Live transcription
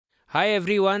Hi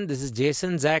everyone, this is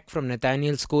Jason Zach from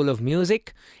Nathaniel School of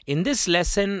Music. In this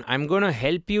lesson, I'm going to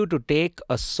help you to take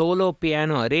a solo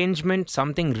piano arrangement,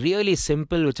 something really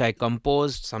simple which I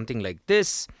composed, something like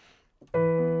this.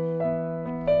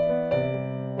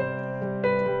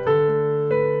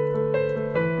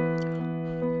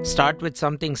 Start with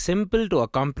something simple to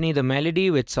accompany the melody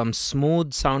with some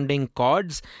smooth sounding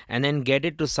chords and then get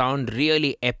it to sound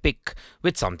really epic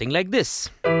with something like this.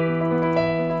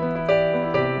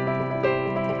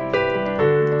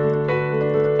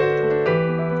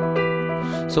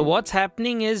 So what's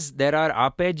happening is there are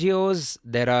arpeggios,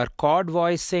 there are chord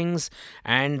voicings,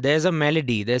 and there's a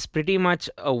melody. There's pretty much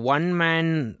a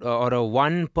one-man or a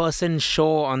one-person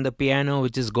show on the piano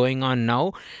which is going on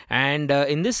now. And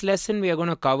in this lesson, we are going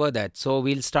to cover that. So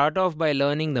we'll start off by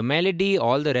learning the melody,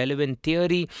 all the relevant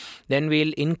theory. Then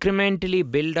we'll incrementally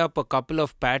build up a couple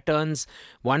of patterns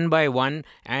one by one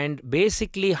and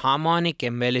basically harmonic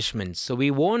embellishments. So we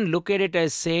won't look at it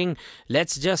as saying,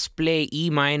 let's just play E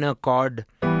minor chord,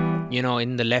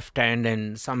 in the left hand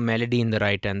and some melody in the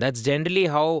right hand. That's generally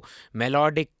how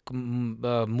melodic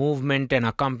movement and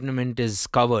accompaniment is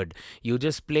covered. You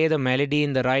just play the melody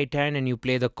in the right hand and you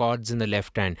play the chords in the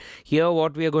left hand. Here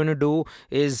what we are going to do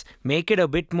is make it a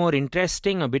bit more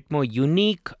interesting, a bit more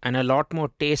unique and a lot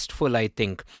more tasteful, I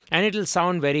think. And it'll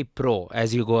sound very pro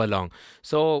as you go along.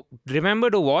 So remember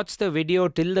to watch the video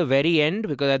till the very end,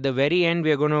 because at the very end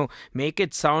we are going to make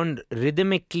it sound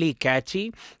rhythmically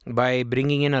catchy by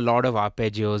bringing in a lot of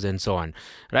arpeggios and so on.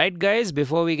 Right guys,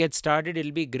 before we get started,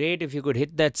 it'll be great if you could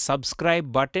hit that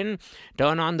subscribe button,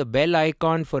 turn on the bell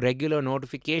icon for regular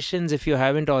notifications if you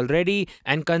haven't already,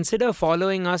 and consider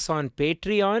following us on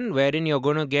Patreon, wherein you're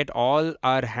going to get all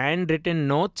our handwritten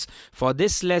notes for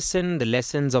this lesson, the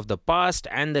lessons of the past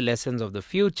and the lessons of the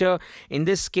future. In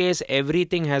this case,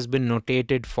 everything has been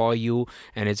notated for you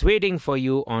and it's waiting for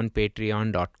you on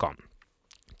patreon.com.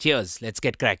 Cheers, let's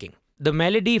get cracking. The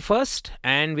melody first,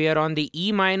 and we are on the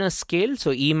E minor scale.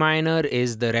 So E minor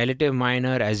is the relative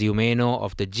minor, as you may know,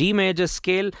 of the G major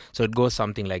scale. So it goes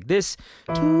something like this.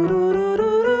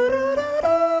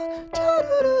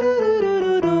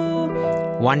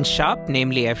 One sharp,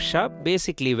 namely F sharp,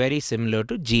 basically very similar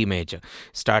to G major,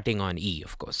 starting on E,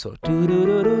 of course.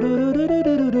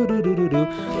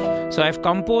 So I've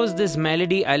composed this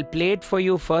melody. I'll play it for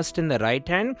you first in the right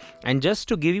hand, and just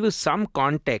to give you some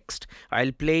context,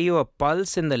 I'll play you a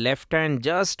pulse in the left hand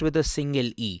just with a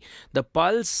single E. The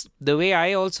pulse, the way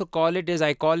I also call it is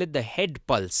I call it the head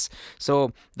pulse.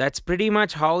 So that's pretty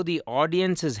much how the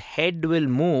audience's head will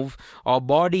move or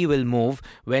body will move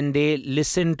when they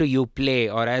listen to you play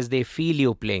or as they feel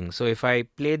you playing. So if I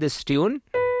play this tune,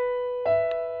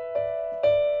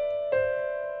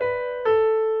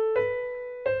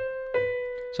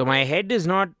 so my head is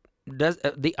not,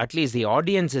 at least the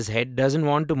audience's head doesn't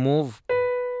want to move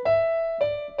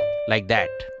like that.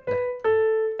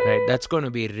 Right, that's going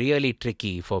to be really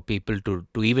tricky for people to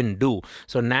even do.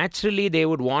 So naturally they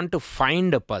would want to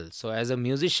find a pulse. So as a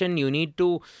musician, you need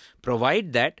to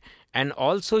provide that, and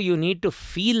also you need to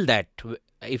feel that.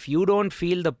 If you don't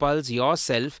feel the pulse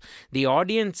yourself, the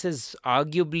audience is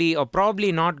arguably or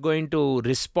probably not going to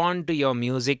respond to your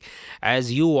music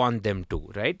as you want them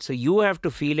to, right? So you have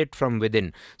to feel it from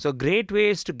within. So great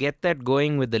ways to get that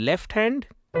going with the left hand.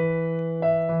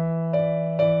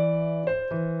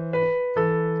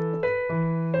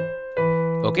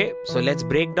 Okay, so let's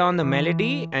break down the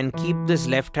melody and keep this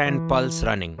left hand pulse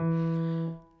running.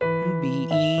 B,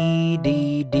 E,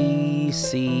 D, D,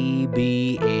 C,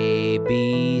 B, A,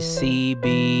 B, C,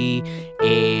 B,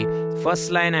 A.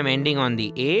 First line I'm ending on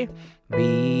the A.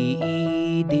 B,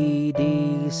 E, D,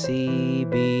 D, C,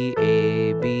 B,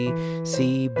 A, B,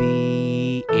 C,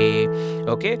 B, A.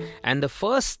 Okay, and the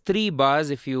first three bars,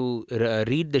 if you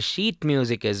read the sheet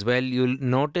music as well, you'll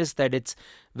notice that it's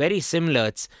very similar.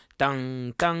 It's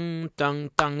tung, tung, tung,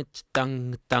 tung,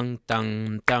 tung, tung,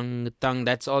 tung, tung, tung.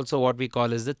 That's also what we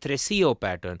call as the tresillo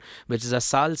pattern, which is a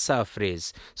salsa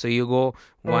phrase. So you go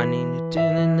one in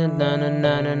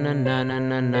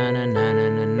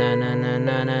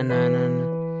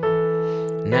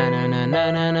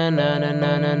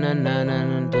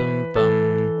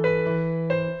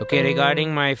okay,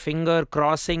 regarding my finger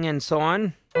crossing and so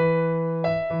on,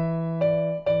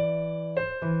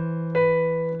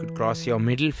 you could cross your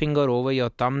middle finger over your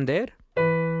thumb there.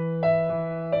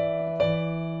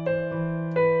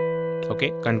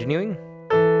 Okay, continuing.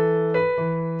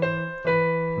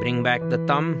 Bring back the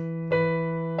thumb.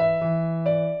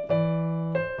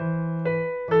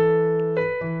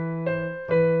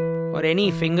 Or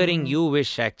any fingering you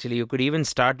wish, actually. You could even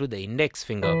start with the index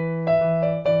finger.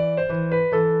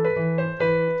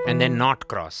 and then not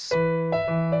cross.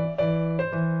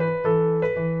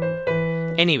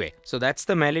 Anyway, so that's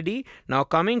the melody. Now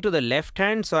coming to the left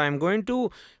hand, so I'm going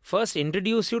to first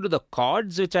introduce you to the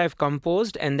chords which I've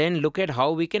composed and then look at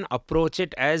how we can approach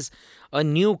it as a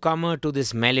newcomer to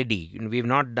this melody. We've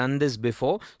not done this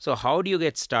before, so how do you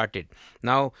get started?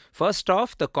 Now, first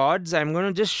off, the chords, I'm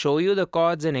going to just show you the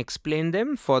chords and explain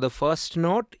them. For the first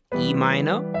note, E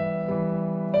minor.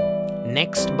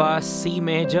 Next bar, C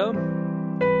major,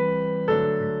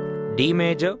 D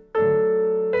major.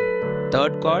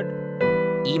 Third chord,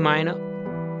 E minor,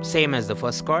 same as the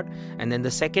first chord. And then the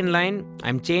second line,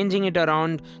 I'm changing it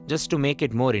around just to make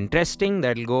it more interesting.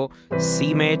 That'll go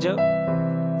C major,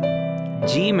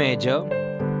 G major,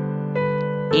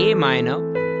 A minor.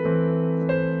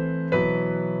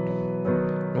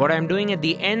 What I'm doing at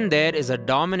the end there is a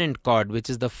dominant chord, which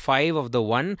is the 5 of the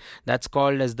 1. That's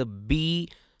called as the B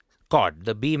chord,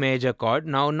 the B major chord.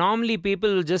 Now normally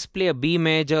people will just play a B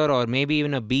major or maybe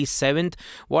even a B 7th.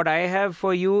 What I have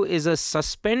for you is a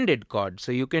suspended chord.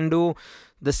 So you can do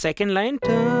the second line,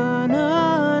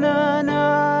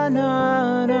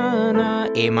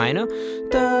 A minor,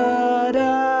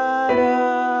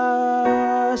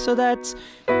 so that's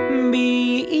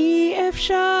B, E, F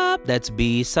sharp, that's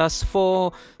B sus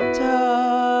 4,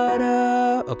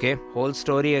 okay, whole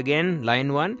story again.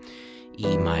 Line 1,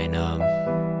 E minor,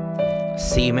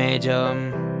 C major,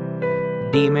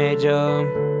 D major,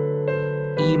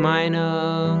 E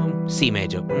minor, C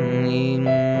major,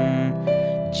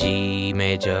 G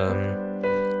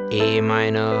major, A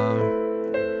minor,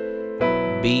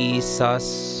 B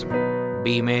sus,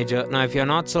 B major. Now if you're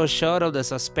not so sure of the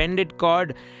suspended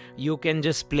chord, you can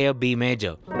just play a B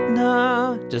major.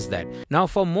 No, just that. Now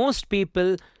for most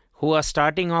people who are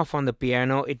starting off on the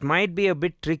piano, it might be a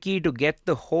bit tricky to get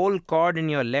the whole chord in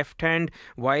your left hand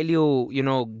while you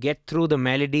get through the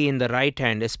melody in the right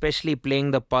hand, especially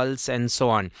playing the pulse and so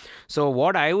on. So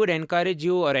what I would encourage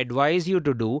you or advise you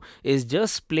to do is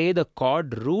just play the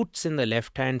chord roots in the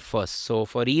left hand first. So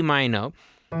for E minor,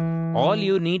 all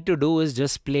you need to do is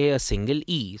just play a single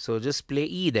E. So just play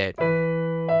E there.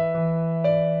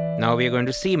 Now we are going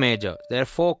to C major. There are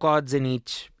 4 chords in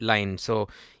each line. So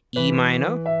E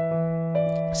minor,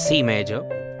 C major,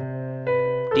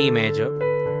 D major,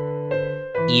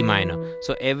 E minor.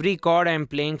 So every chord I'm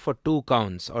playing for 2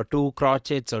 counts or 2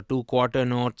 crotchets or 2 quarter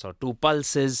notes or 2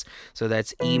 pulses. So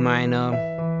that's E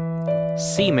minor,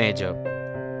 C major,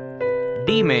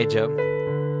 D major,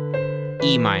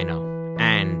 E minor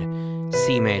and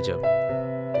C major,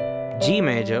 G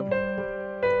major,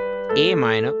 A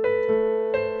minor.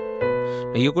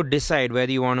 You could decide whether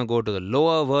you want to go to the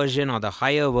lower version or the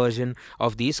higher version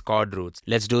of these chord roots.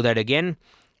 Let's do that again.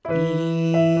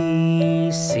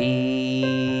 E,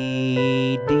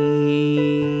 C, D,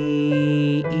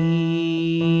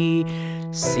 E,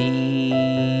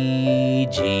 C,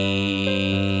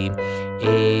 G,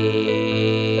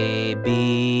 A,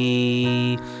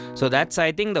 B. So that's,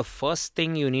 I think, the first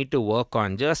thing you need to work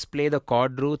on. Just play the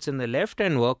chord roots in the left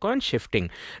and work on shifting.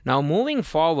 Now moving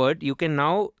forward, you can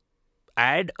now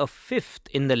add a fifth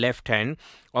in the left hand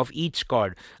of each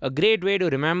chord. A great way to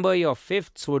remember your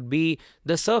fifths would be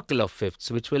the circle of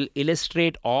fifths, which will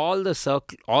illustrate all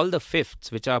the fifths,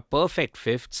 which are perfect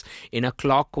fifths, in a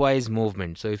clockwise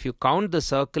movement. So if you count the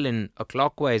circle in a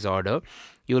clockwise order,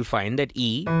 you'll find that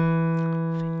E,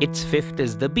 its fifth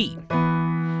is the B.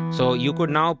 So you could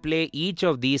now play each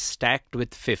of these stacked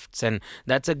with fifths, and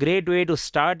that's a great way to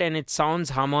start, and it sounds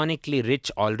harmonically rich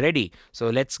already. So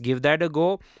let's give that a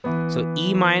go. So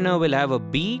E minor will have a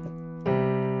B,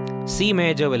 C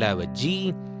major will have a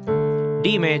G,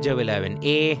 D major will have an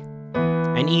A,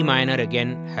 and E minor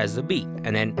again has a B,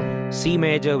 and then C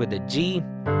major with a G,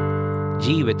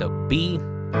 G with a B,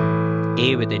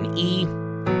 A with an E,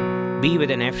 B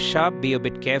with an F sharp. Be a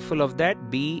bit careful of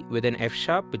that. B with an F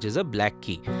sharp, which is a black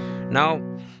key. Now,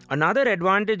 another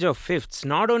advantage of fifths,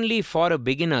 not only for a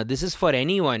beginner, this is for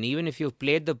anyone, even if you've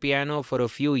played the piano for a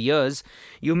few years,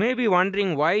 you may be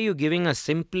wondering why you're giving a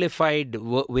simplified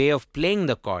way of playing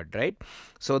the chord, right?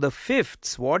 So the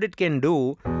fifths, what it can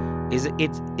do is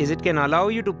it can allow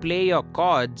you to play your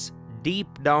chords deep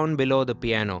down below the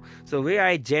piano. So the way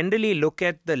I generally look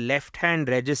at the left hand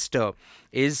register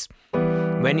is,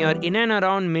 when you're in and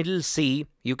around middle C,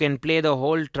 you can play the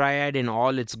whole triad in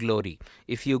all its glory.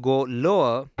 If you go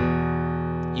lower,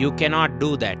 you cannot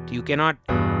do that. You cannot,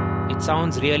 it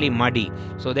sounds really muddy.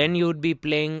 So then you'd be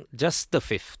playing just the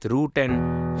fifth, root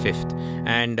and fifth.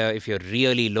 And if you're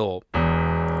really low,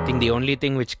 I think the only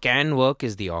thing which can work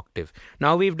is the octave.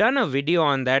 Now we've done a video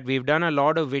on that. We've done a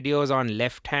lot of videos on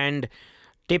left hand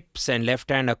tips and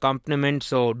left-hand accompaniment.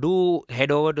 So do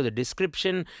head over to the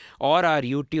description or our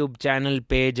YouTube channel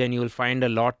page and you'll find a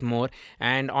lot more.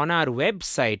 And on our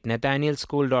website,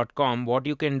 nathanielschool.com, what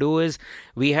you can do is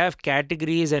we have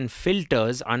categories and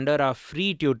filters under our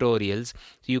free tutorials.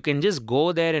 So you can just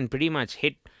go there and pretty much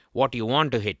hit what you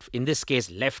want to hit. In this case,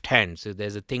 left hand. So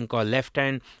there's a thing called left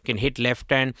hand. You can hit left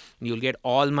hand. You'll get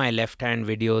all my left hand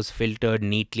videos filtered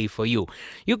neatly for you.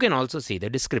 You can also see the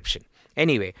description.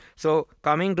 Anyway, so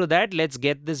coming to that, let's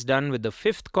get this done with the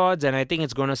fifth chords, and I think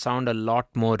it's going to sound a lot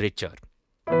more richer.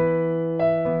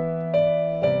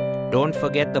 Don't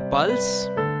forget the pulse.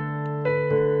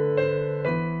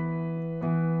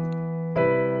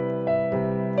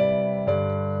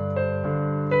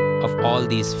 Of all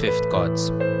these fifth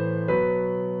chords.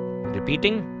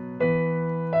 Repeating.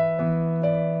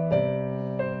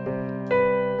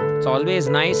 It's always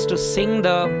nice to sing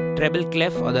the treble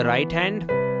clef or the right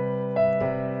hand.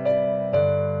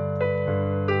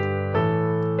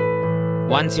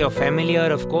 Once you're familiar,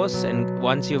 of course, and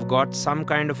once you've got some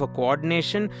kind of a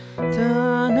coordination.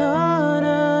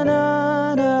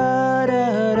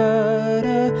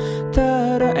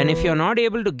 And if you're not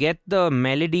able to get the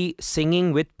melody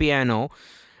singing with piano,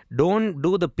 don't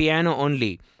do the piano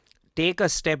only. Take a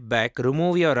step back,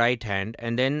 remove your right hand,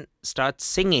 and then start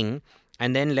singing,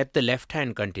 and then let the left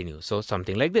hand continue. So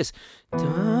something like this.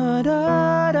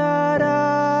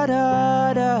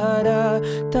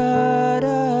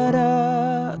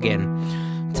 Again.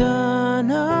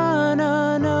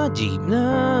 G,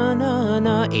 na na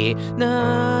na, A,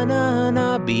 na na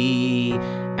na, B,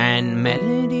 and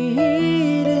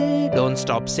melody. Don't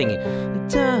stop singing.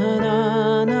 Na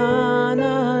na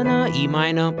na na, E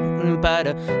minor,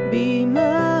 para, B,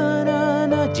 na na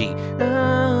na, G,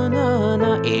 na na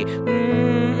na, A,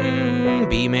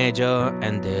 B major,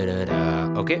 and da da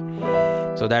da. Okay,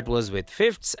 so that was with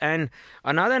fifths. And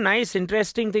another nice,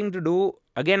 interesting thing to do.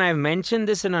 Again, I've mentioned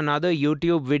this in another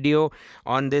YouTube video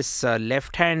on this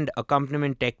left hand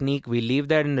accompaniment technique. We leave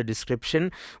that in the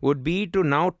description. Would be to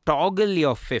now toggle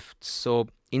your fifths. So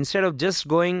instead of just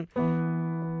going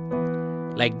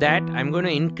like that, I'm going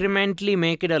to incrementally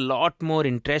make it a lot more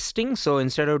interesting. So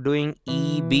instead of doing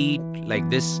E, B like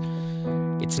this,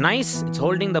 it's nice, it's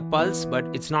holding the pulse, but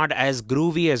it's not as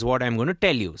groovy as what I'm going to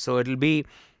tell you. So it'll be,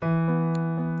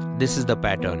 this is the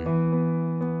pattern.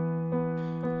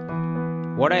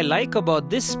 What I like about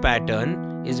this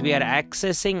pattern is we are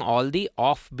accessing all the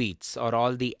offbeats or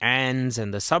all the ands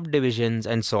and the subdivisions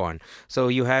and so on. So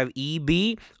you have E,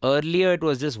 B. Earlier it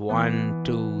was just 1,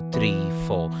 2, 3,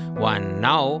 4, 1.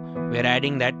 Now we're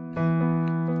adding that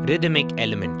rhythmic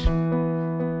element,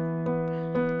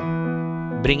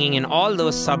 bringing in all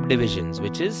those subdivisions,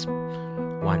 which is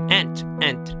 1 and 4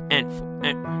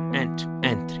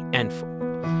 and 4.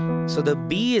 So the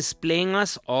B is playing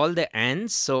us all the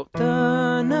ands. So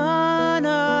ta na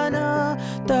na na,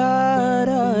 ta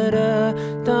ra ra,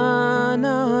 ta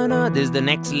na na. This is the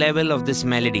next level of this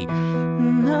melody.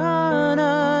 Na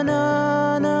na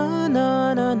na na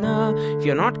na na na. If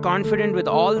you're not confident with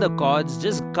all the chords,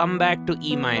 just come back to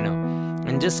E minor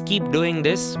and just keep doing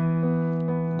this.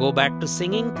 Go back to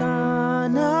singing. Ta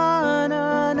na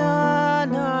na na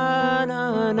na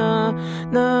na na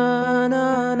na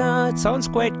na na. It sounds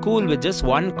quite cool with just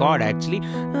one chord actually.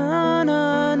 Na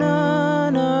na na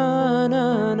na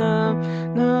na na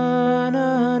na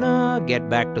na na. Get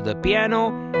back to the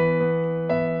piano.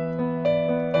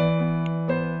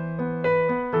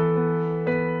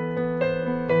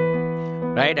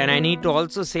 Right, and I need to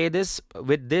also say this,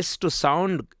 with this to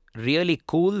sound really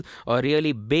cool or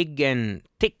really big and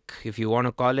thick, if you want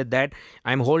to call it that,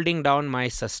 I'm holding down my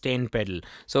sustain pedal.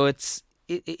 So it's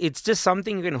just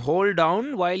something you can hold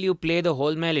down while you play the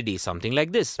whole melody, something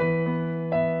like this.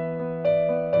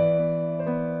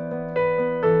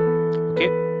 Okay,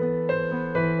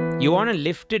 you want to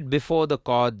lift it before the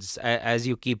chords as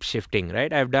you keep shifting,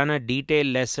 right? I've done a detailed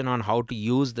lesson on how to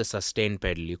use the sustain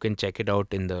pedal. You can check it out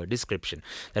in the description.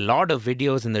 A lot of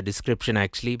videos in the description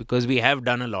actually, because we have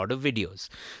done a lot of videos.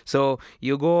 So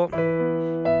you go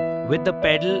with the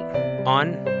pedal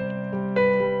on.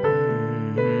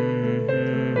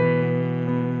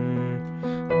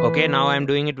 Okay, now I'm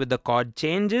doing it with the chord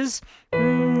changes.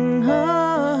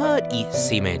 E,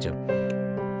 C major,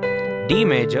 D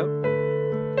major,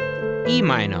 E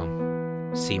minor,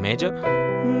 C major,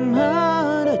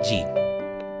 G,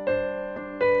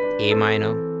 A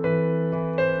minor.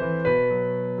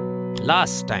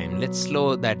 Last time, let's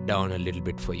slow that down a little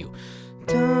bit for you.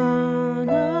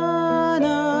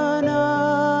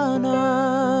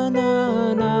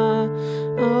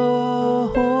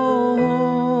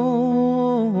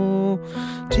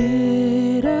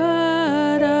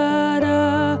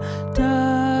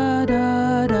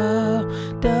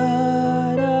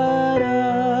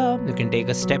 can take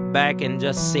a step back and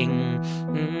just sing.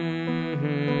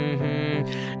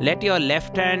 Let your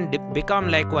left hand become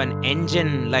like one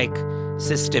engine-like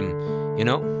system, you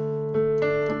know.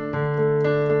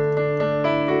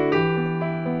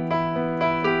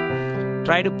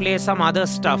 Try to play some other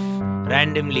stuff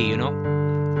randomly, you know.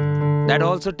 That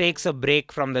also takes a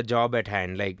break from the job at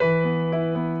hand, like.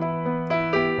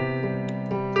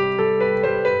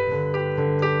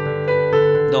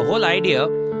 The whole idea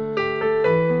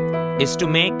is to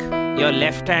make your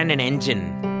left hand an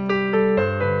engine.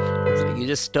 So you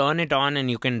just turn it on and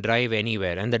you can drive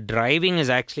anywhere. And the driving is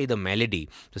actually the melody.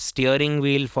 The steering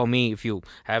wheel, for me, if you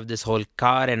have this whole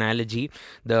car analogy,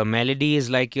 the melody is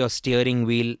like your steering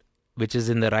wheel, which is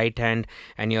in the right hand,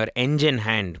 and your engine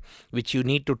hand, which you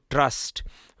need to trust,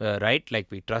 right? Like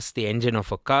we trust the engine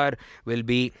of a car, will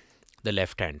be the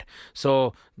left hand.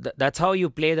 So that's how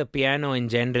you play the piano in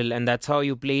general, and that's how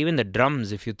you play even the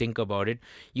drums, if you think about it.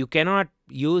 You cannot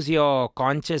use your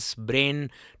conscious brain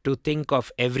to think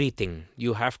of everything.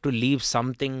 You have to leave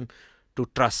something to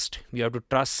trust. You have to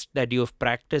trust that you have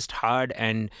practiced hard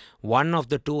and one of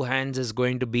the two hands is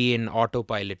going to be in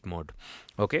autopilot mode.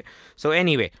 Okay, so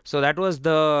anyway, so that was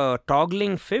the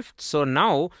toggling fifth. So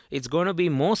now it's going to be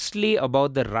mostly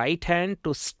about the right hand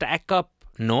to stack up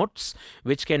notes,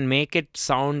 which can make it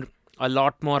sound a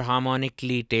lot more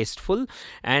harmonically tasteful.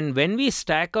 And when we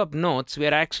stack up notes, we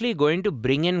are actually going to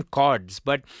bring in chords,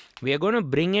 but we are going to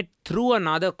bring it through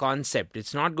another concept.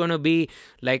 It's not going to be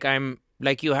like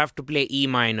you have to play E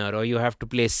minor or you have to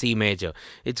play C major.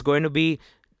 It's going to be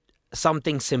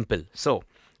something simple. So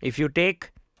if you take,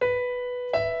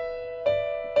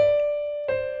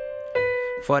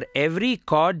 for every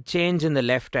chord change in the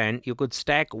left hand, you could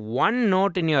stack one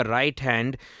note in your right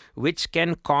hand which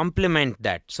can complement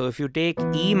that. So if you take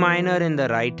E minor in the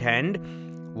right hand,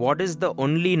 what is the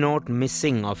only note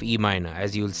missing of E minor?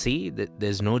 As you'll see,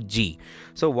 there's no G.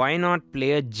 So why not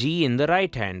play a G in the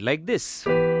right hand like this?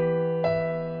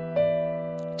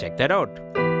 Check that out.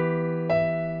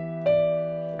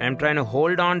 I'm trying to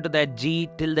hold on to that G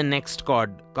till the next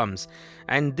chord comes.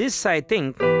 And this, I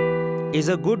think, is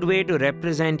a good way to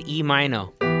represent E minor.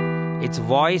 It's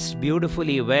voiced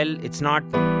beautifully well. It's not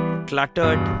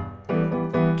cluttered.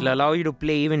 It'll allow you to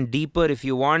play even deeper if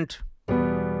you want. So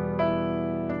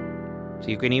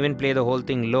you can even play the whole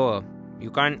thing lower.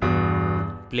 You can't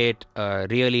play it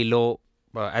really low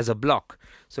as a block.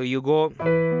 So you go.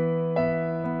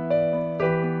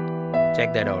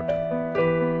 Check that out.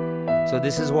 So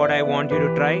this is what I want you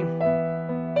to try.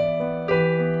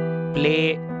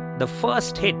 Play the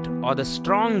first hit or the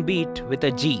strong beat with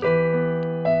a G.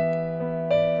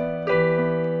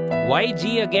 Why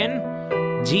G again?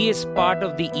 G is part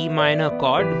of the E minor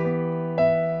chord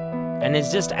and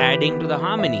it's just adding to the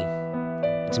harmony.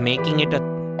 It's making it a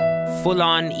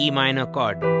full-on E minor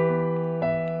chord.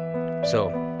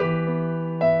 So,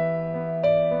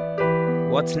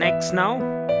 what's next now?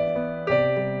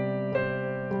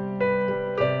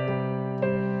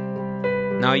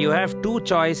 Now you have two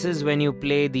choices when you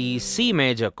play the C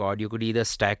major chord. You could either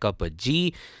stack up a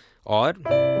G or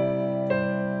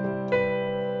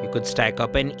you could stack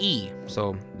up an E.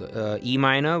 So E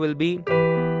minor will be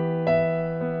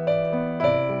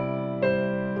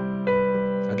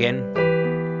again.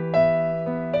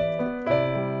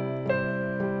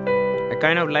 I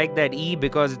kind of like that E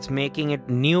because it's making it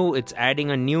new. It's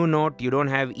adding a new note. You don't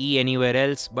have E anywhere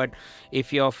else. But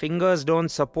if your fingers don't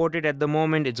support it at the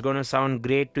moment, it's going to sound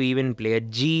great to even play a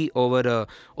G over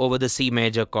the C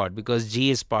major chord, because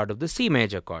G is part of the C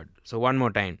major chord. So one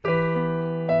more time.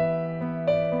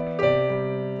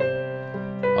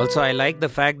 Also, I like the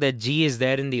fact that G is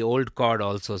there in the old chord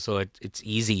also, so it's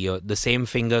easy. The same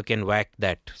finger can whack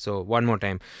that. So one more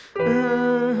time.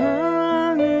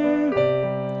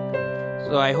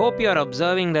 So I hope you're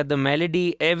observing that the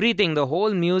melody, everything, the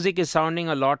whole music is sounding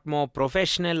a lot more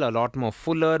professional, a lot more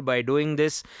fuller by doing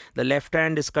this. The left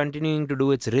hand is continuing to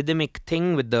do its rhythmic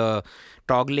thing with the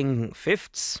toggling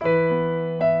fifths.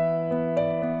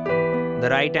 The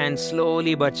right hand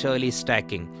slowly but surely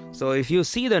stacking. So if you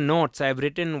see the notes, I've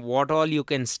written what all you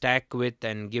can stack with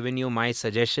and given you my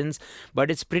suggestions, but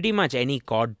it's pretty much any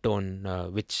chord tone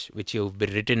which you've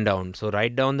written down. So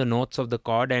write down the notes of the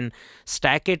chord and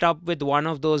stack it up with one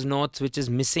of those notes which is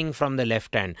missing from the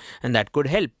left hand, and that could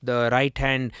help the right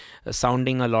hand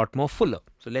sounding a lot more fuller.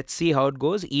 So let's see how it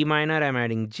goes. E minor, I'm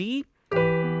adding G.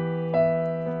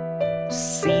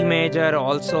 C major,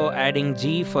 also adding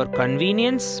G for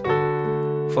convenience.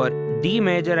 For D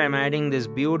major, I'm adding this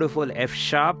beautiful F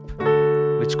sharp,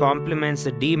 which complements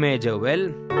the D major well.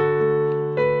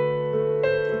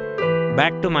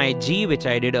 Back to my G, which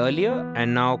I did earlier,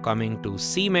 and now coming to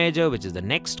C major, which is the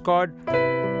next chord.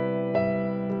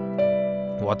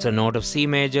 What's a note of C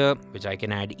major, which I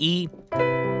can add E.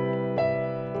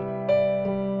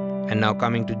 And now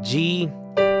coming to G.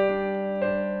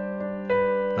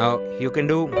 Now you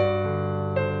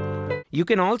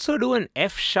can also do an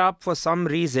F sharp for some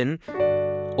reason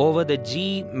over the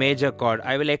G major chord.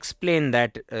 I will explain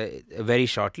that very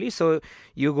shortly. So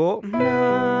you go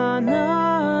na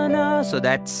na na. So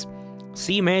that's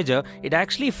C major. It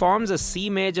actually forms a C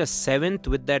major 7th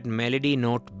with that melody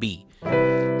note B.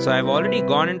 So I've already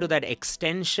gone into that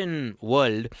extension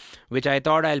world, which I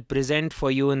thought I'll present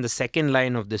for you in the second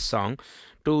line of this song,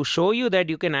 to show you that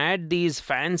you can add these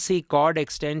fancy chord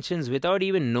extensions without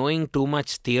even knowing too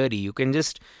much theory. You can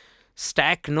just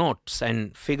stack notes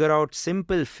and figure out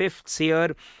simple fifths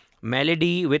here,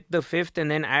 melody with the fifth,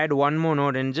 and then add one more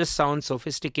note and just sound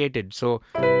sophisticated. So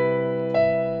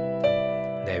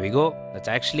there we go. That's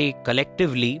actually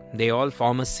collectively they all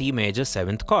form a C major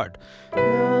 7th chord.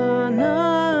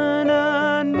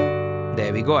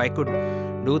 There we go. I could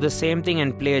do the same thing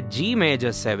and play a G major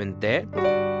 7th there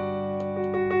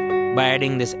by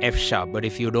adding this F sharp. But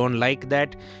if you don't like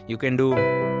that, you can do,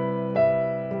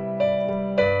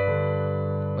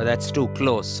 but that's too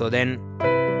close. So then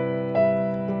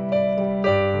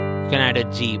you can add a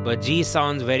G, but G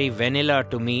sounds very vanilla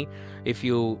to me if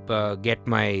you get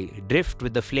my drift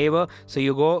with the flavor. So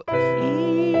you go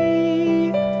E,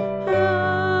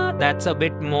 that's a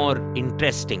bit more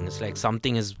interesting. It's like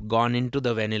something has gone into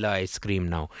the vanilla ice cream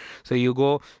now. So you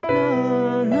go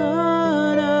na,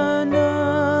 na, na,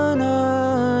 na,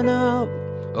 na, na.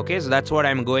 Okay, so that's what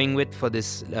I'm going with for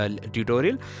this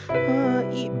tutorial.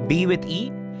 B with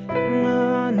E,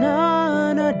 na,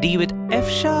 na, na, D with F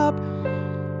sharp,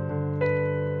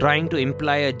 trying to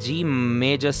imply a G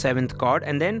major 7th chord,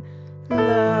 and then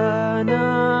la,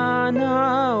 na,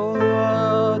 na,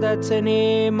 oh, that's an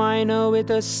A minor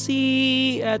with a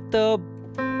C at the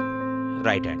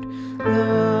right hand.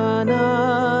 La,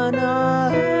 na,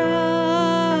 na,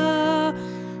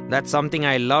 that's something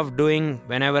I love doing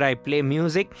whenever I play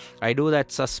music. I do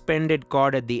that suspended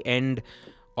chord at the end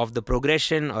of the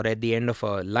progression or at the end of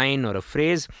a line or a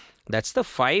phrase. That's the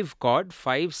 5 chord,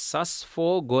 5 sus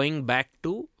 4 going back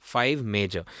to 5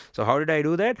 major. So how did I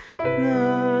do that?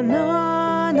 Na,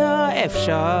 na, na, F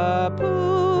sharp,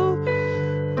 ooh,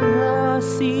 la,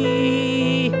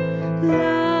 C,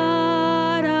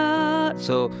 la, la.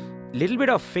 So little bit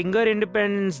of finger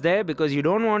independence there, because you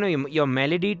don't want your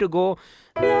melody to go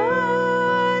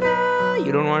la, la.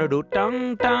 You don't want to do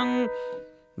tung tung,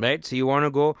 right? So you want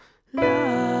to go la.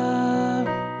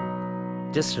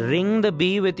 Just ring the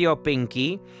B with your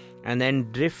pinky and then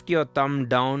drift your thumb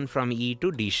down from E to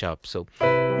D sharp. So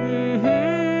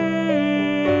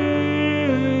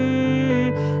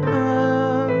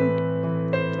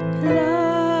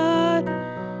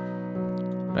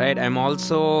right, I'm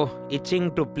also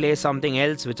itching to play something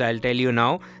else, which I'll tell you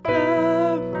now.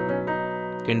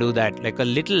 You can do that, like a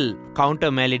little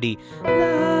counter melody.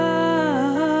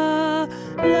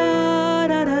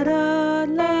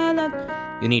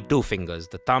 You need 2 fingers,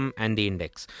 the thumb and the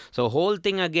index. So whole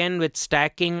thing again with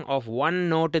stacking of one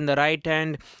note in the right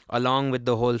hand along with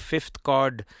the whole 5th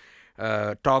chord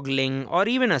toggling, or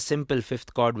even a simple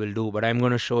 5th chord will do, but I'm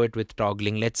going to show it with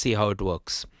toggling. Let's see how it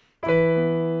works. Come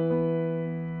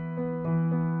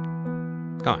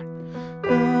on.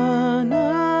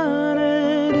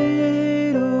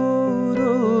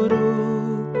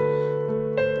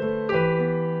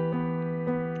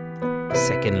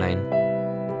 Second line.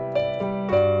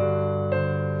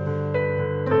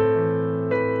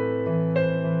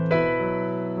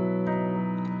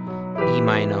 E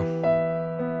minor,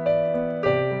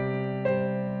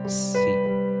 C,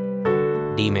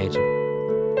 D major,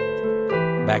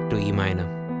 back to E minor,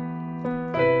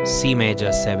 C major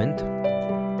 7th,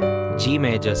 G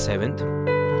major 7th,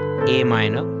 A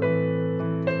minor,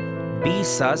 B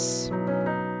sus,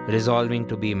 resolving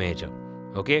to B major.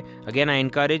 Okay, again I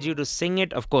encourage you to sing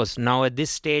it. Of course, now at this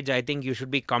stage I think you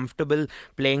should be comfortable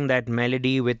playing that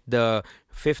melody with the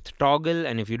 5th toggle,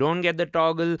 and if you don't get the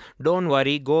toggle, don't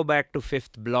worry, go back to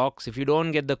 5th blocks. If you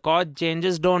don't get the chord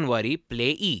changes, don't worry,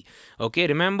 play E. Okay,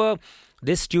 remember,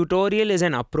 this tutorial is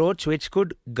an approach which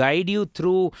could guide you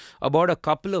through about a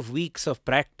couple of weeks of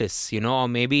practice, or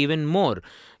maybe even more,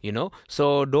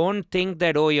 So don't think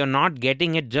that, oh, you're not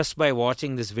getting it just by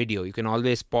watching this video. You can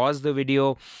always pause the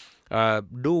video,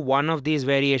 do one of these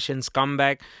variations, come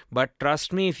back. But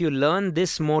trust me, if you learn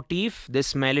this motif,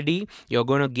 this melody, you're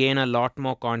going to gain a lot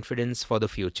more confidence for the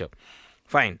future.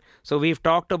 Fine. So we've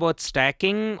talked about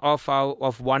stacking of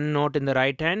one note in the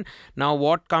right hand. Now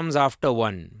what comes after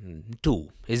 1? 2,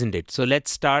 isn't it? So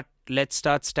let's start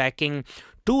stacking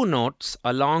 2 notes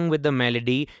along with the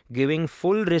melody, giving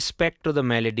full respect to the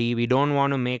melody. We don't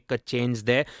want to make a change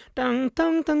there. Tung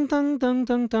tung tung tung tung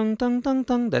tung tung tung tung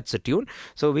tung. That's a tune.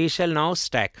 So we shall now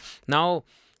stack. Now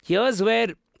here's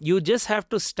where you just have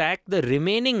to stack the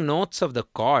remaining notes of the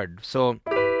chord. So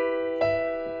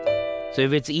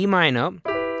if it's E minor,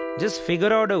 just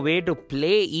figure out a way to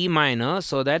play E minor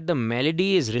so that the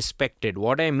melody is respected.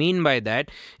 What I mean by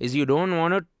that is you don't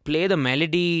want to play the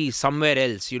melody somewhere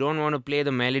else. You don't want to play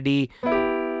the melody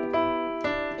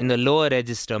in the lower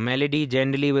register. Melody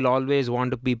generally will always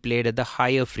want to be played at the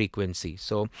higher frequency.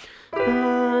 So,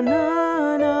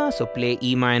 so play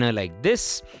E minor like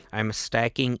this. I'm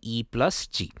stacking E plus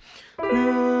G.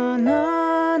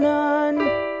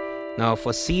 Now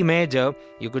for C major,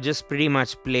 you could just pretty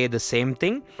much play the same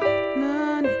thing.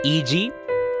 E, G.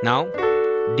 Now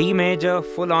D major,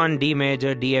 full on D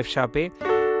major, D, F sharp A.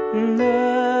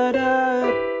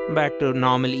 Back to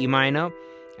normal E minor.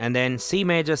 And then C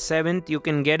major 7th, you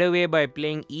can get away by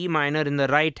playing E minor in the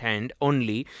right hand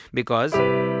only because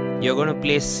you're going to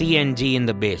play C and G in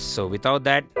the bass. So without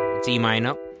that, it's E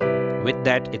minor. With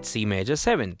that, it's C major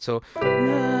 7th. So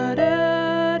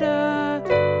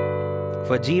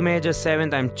for G major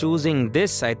 7th, I'm choosing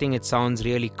this. I think it sounds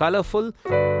really colorful.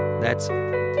 That's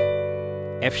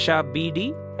F sharp B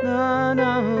D.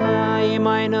 A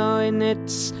minor in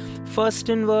its first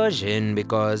inversion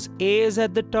because A is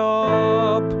at the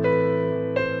top.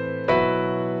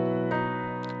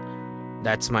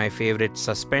 That's my favorite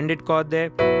suspended chord there.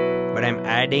 But I'm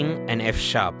adding an F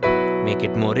sharp. Make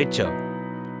it more richer.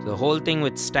 So the whole thing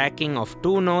with stacking of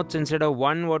 2 notes instead of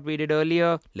 1, what we did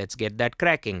earlier, let's get that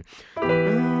cracking.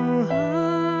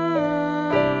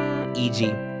 E,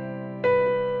 G,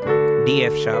 D,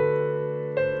 F sharp,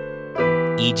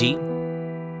 E, G.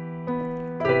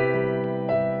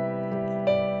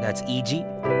 That's E, G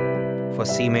for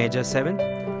C major 7th,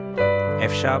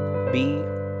 F sharp, B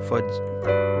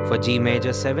for G major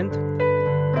 7th,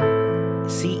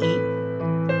 C, E,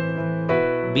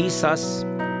 B sus,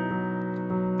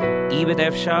 E with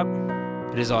F sharp,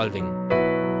 resolving.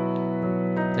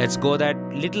 Let's go that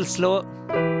little slower.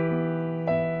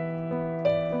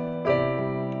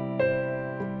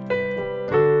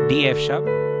 D, F sharp.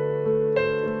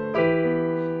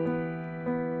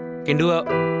 Can do a,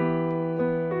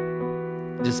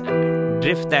 just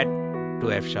drift that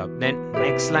to F sharp. Then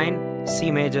next line, C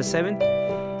major 7th,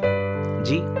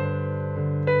 G,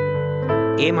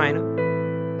 A minor,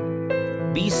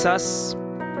 B sus,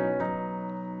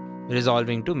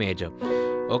 resolving to major.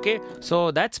 Okay,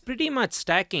 so that's pretty much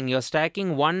stacking. You're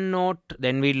stacking 1 note,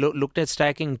 then we looked at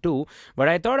stacking 2, but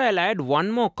I thought I'll add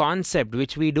one more concept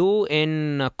which we do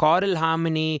in choral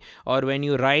harmony or when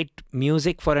you write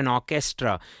music for an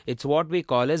orchestra. It's what we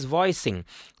call as voicing.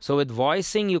 So with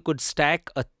voicing, you could stack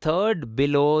a third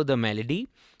below the melody,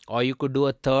 or you could do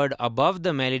a third above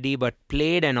the melody but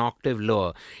played an octave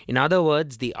lower. In other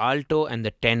words, the alto and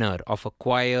the tenor of a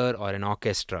choir or an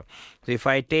orchestra. So if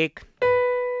I take,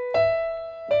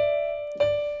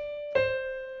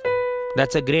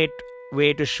 that's a great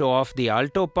way to show off the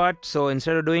alto part. So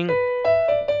instead of doing,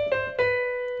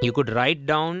 you could write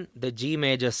down the G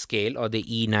major scale or the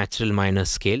E natural minor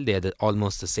scale. They're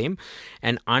almost the same.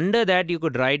 And under that, you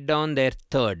could write down their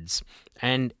thirds.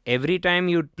 And every time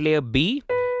you'd play a B,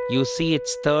 you see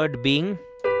its third being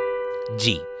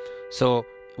G. So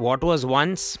what was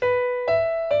once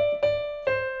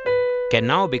can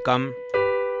now become.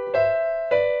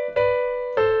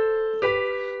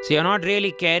 So you're not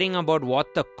really caring about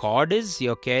what the chord is,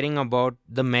 you're caring about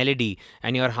the melody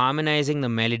and you're harmonizing the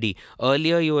melody.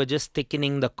 Earlier you were just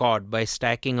thickening the chord by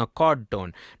stacking a chord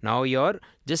tone. Now you're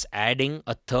just adding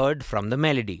a third from the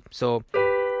melody. So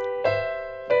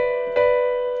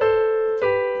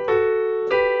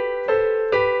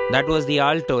that was the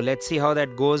alto. Let's see how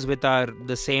that goes with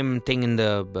the same thing in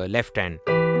the left hand.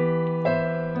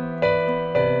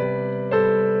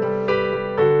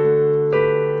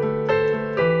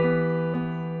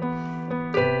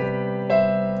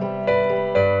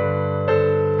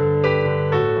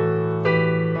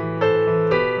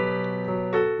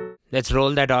 Let's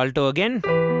roll that alto again.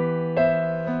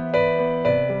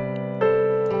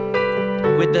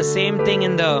 With the same thing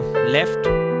in the left,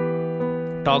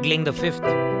 toggling the fifth.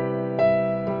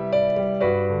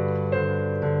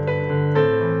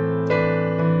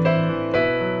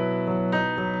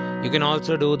 You can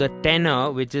also do the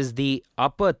tenor, which is the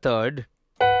upper third,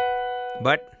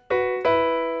 but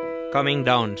coming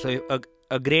down. So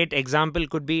a great example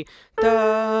could be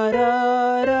ta-ra,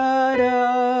 da,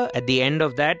 da. At the end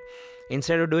of that,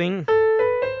 instead of doing,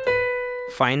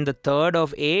 find the third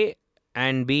of A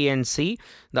and B and C.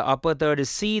 The upper third is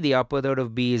C, the upper third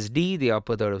of B is D, the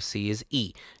upper third of C is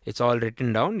E. It's all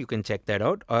written down. You can check that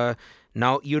out.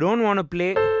 Now, you don't want to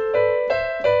play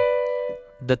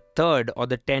the third or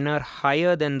the tenor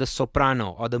higher than the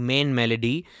soprano or the main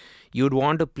melody. You'd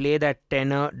want to play that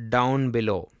tenor down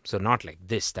below. So not like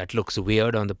this. That looks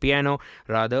weird on the piano.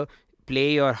 Rather,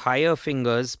 play your higher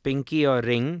fingers, pinky or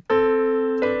ring,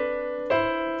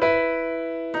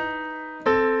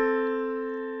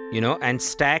 and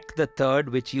stack the third,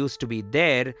 which used to be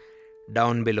there,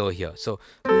 down below here. So,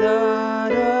 la,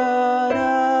 da,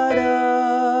 da,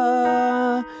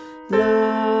 da,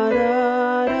 la,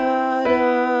 da, da,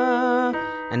 da.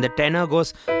 And the tenor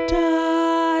goes da,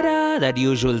 da, that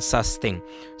usual sus thing.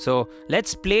 So,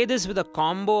 let's play this with a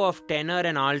combo of tenor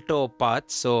and alto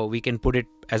parts, so we can put it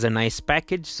as a nice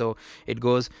package. So, it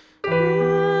goes,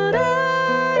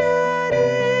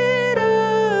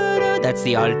 that's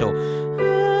the alto.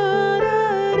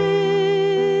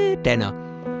 Tenor,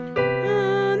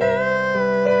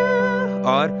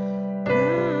 or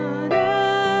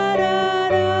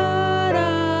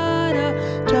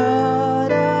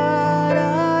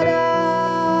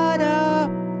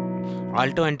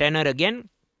alto and tenor again.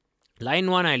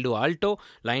 Line 1 I'll do alto,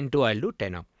 line 2 I'll do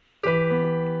tenor.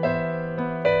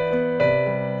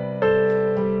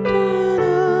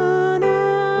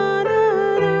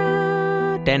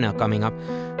 Tenor coming up.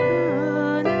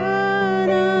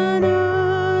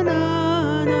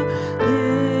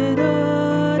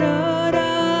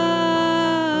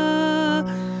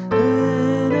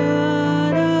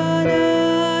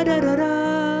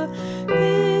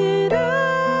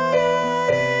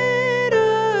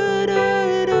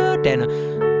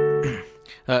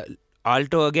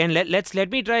 Alto again.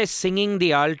 Let me try singing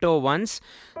the alto once.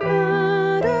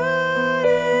 And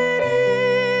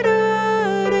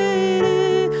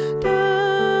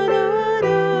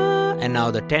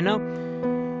now the tenor.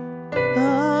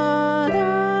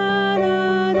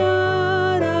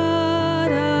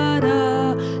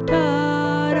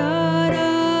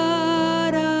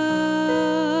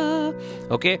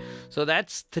 Okay, so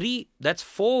that's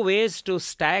 4 ways to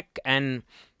stack and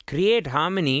create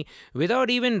harmony without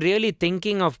even really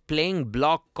thinking of playing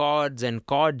block chords and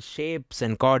chord shapes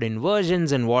and chord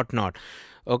inversions and whatnot.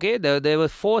 Okay, there were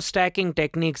 4 stacking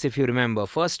techniques, if you remember.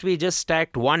 First, we just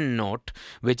stacked one note,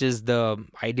 which is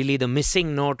ideally the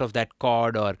missing note of that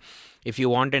chord, or if you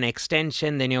want an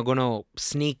extension, then you're going to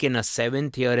sneak in a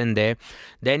 7th here and there.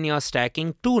 Then you're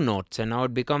stacking 2 notes, and now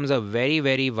it becomes a very,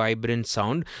 very vibrant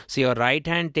sound. So your right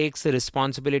hand takes the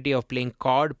responsibility of playing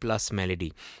chord plus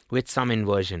melody with some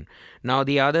inversion. Now,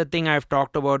 the other thing I've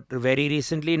talked about very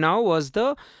recently now was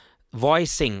the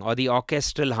voicing or the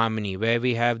orchestral harmony, where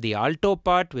we have the alto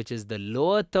part, which is the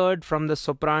lower third from the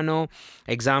soprano.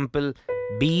 Example,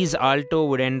 B's alto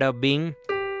would end up being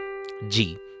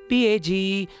G, B, A,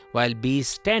 G, while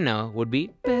B's tenor would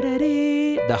be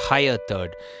the higher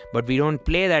third. But we don't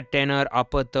play that tenor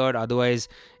upper third, otherwise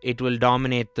it will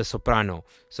dominate the soprano.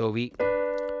 So we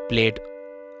play it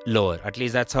lower. At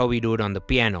least that's how we do it on the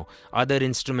piano. Other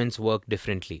instruments work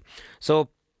differently. So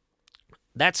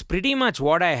that's pretty much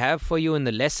what I have for you in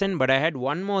the lesson, but I had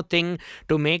one more thing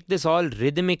to make this all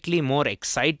rhythmically more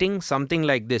exciting, something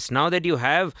like this. Now that you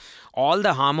have all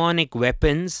the harmonic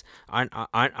weapons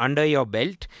under your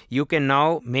belt, you can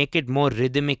now make it more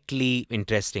rhythmically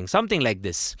interesting, something like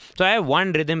this. So I have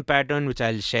one rhythm pattern which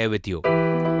I'll share with you.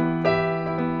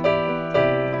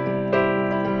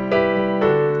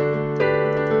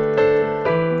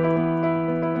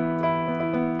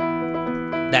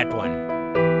 That one.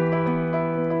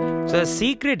 So the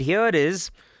secret here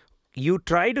is you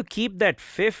try to keep that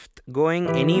fifth going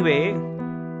anyway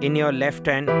in your left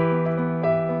hand.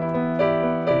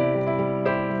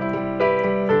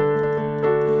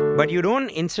 But you don't,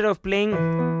 instead of playing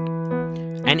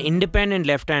an independent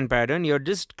left hand pattern, you're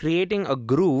just creating a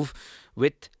groove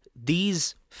with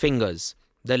these fingers.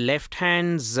 The left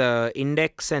hand's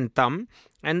index and thumb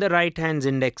and the right hand's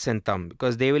index and thumb,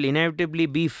 because they will inevitably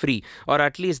be free, or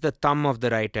at least the thumb of the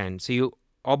right hand. So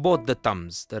or both the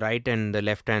thumbs, the right and the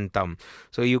left hand thumb.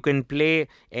 So you can play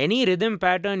any rhythm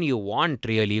pattern you want,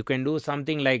 really. You can do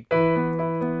something like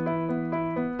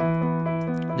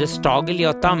just toggle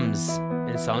your thumbs.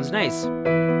 It sounds nice.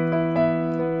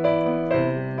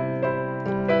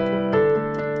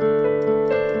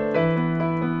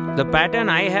 The pattern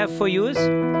I have for you is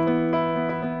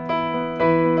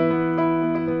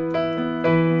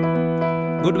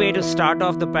good way to start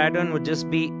off the pattern would just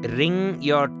be ring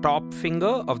your top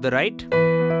finger of the right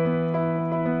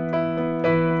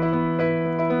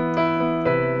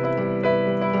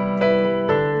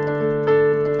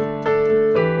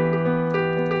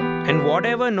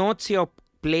whatever notes you're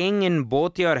playing in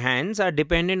both your hands are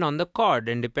dependent on the chord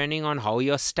and depending on how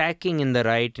you're stacking in the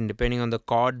right and depending on the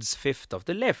chord's fifth of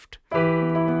the left.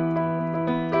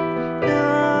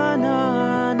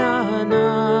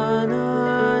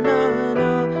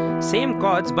 Same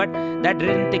chords, but that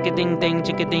rhythm ticka-ting ting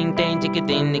chicka-ting ting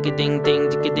chicka-ting nicka-ting ting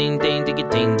chicka-ting ting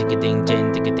ticka-ting chicka-ting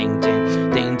chen ticka-ting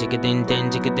chen ting chicka-ting ting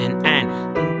chicka-ting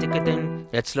and ting ticka-ting.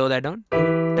 Let's slow that down.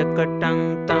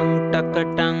 Taka-tang tang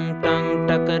taka-tang tang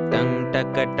taka-tang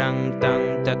taka-tang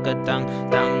tang taka-tang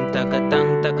tang taka-tang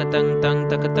taka-tang tang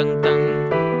taka-tang tang.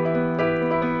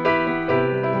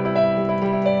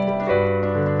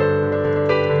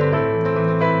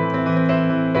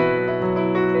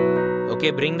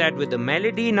 Okay, bring that with the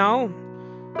melody now.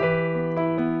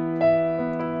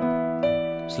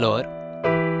 Slower.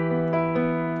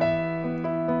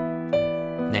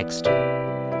 Next.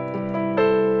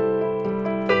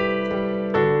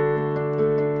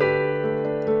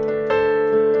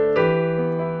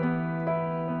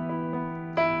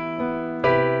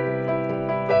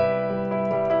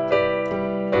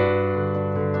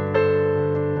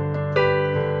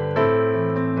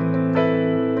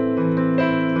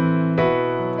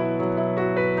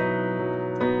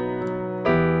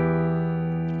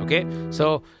 Okay,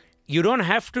 so you don't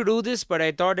have to do this, but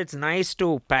I thought it's nice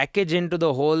to package into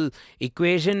the whole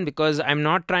equation because I'm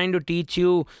not trying to teach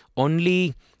you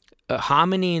only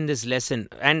harmony in this lesson.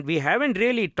 And we haven't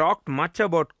really talked much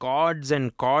about chords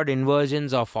and chord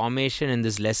inversions or formation in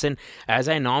this lesson as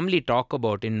I normally talk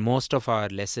about in most of our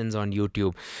lessons on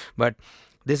YouTube. But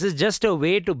this is just a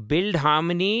way to build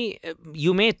harmony.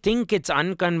 You may think it's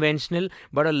unconventional,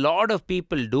 but a lot of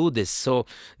people do this. So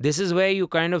this is where you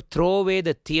kind of throw away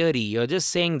the theory. You're just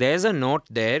saying there's a note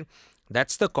there.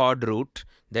 That's the chord root.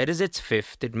 There is its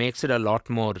fifth. It makes it a lot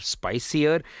more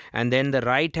spicier. And then the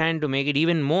right hand, to make it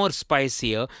even more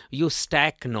spicier, you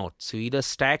stack notes. You either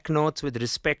stack notes with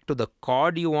respect to the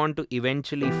chord you want to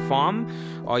eventually form,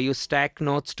 or you stack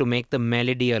notes to make the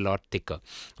melody a lot thicker.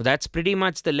 So that's pretty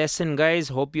much the lesson, guys.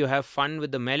 Hope you have fun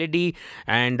with the melody.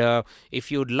 And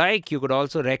if you'd like, you could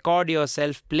also record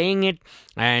yourself playing it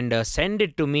and send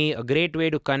it to me. A great way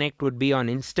to connect would be on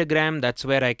Instagram. That's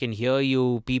where I can hear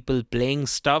you people playing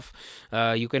stuff.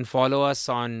 You can follow us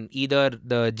on either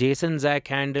the Jason Zach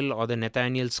handle or the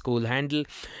Nathaniel School handle,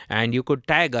 and you could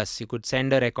tag us. You could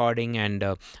send a recording, and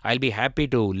I'll be happy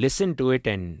to listen to it,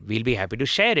 and we'll be happy to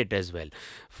share it as well,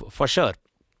 for sure.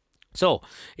 So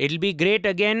it'll be great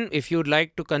again if you'd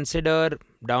like to consider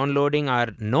downloading our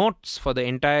notes for the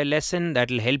entire lesson.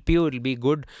 That'll help you. It'll be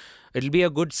good. It'll be a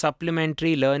good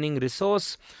supplementary learning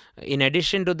resource. In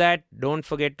addition to that, don't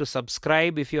forget to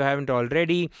subscribe if you haven't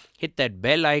already. Hit that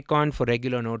bell icon for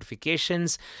regular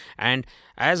notifications. And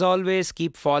as always,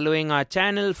 keep following our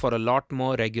channel for a lot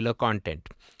more regular content.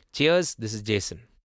 Cheers. This is Jason.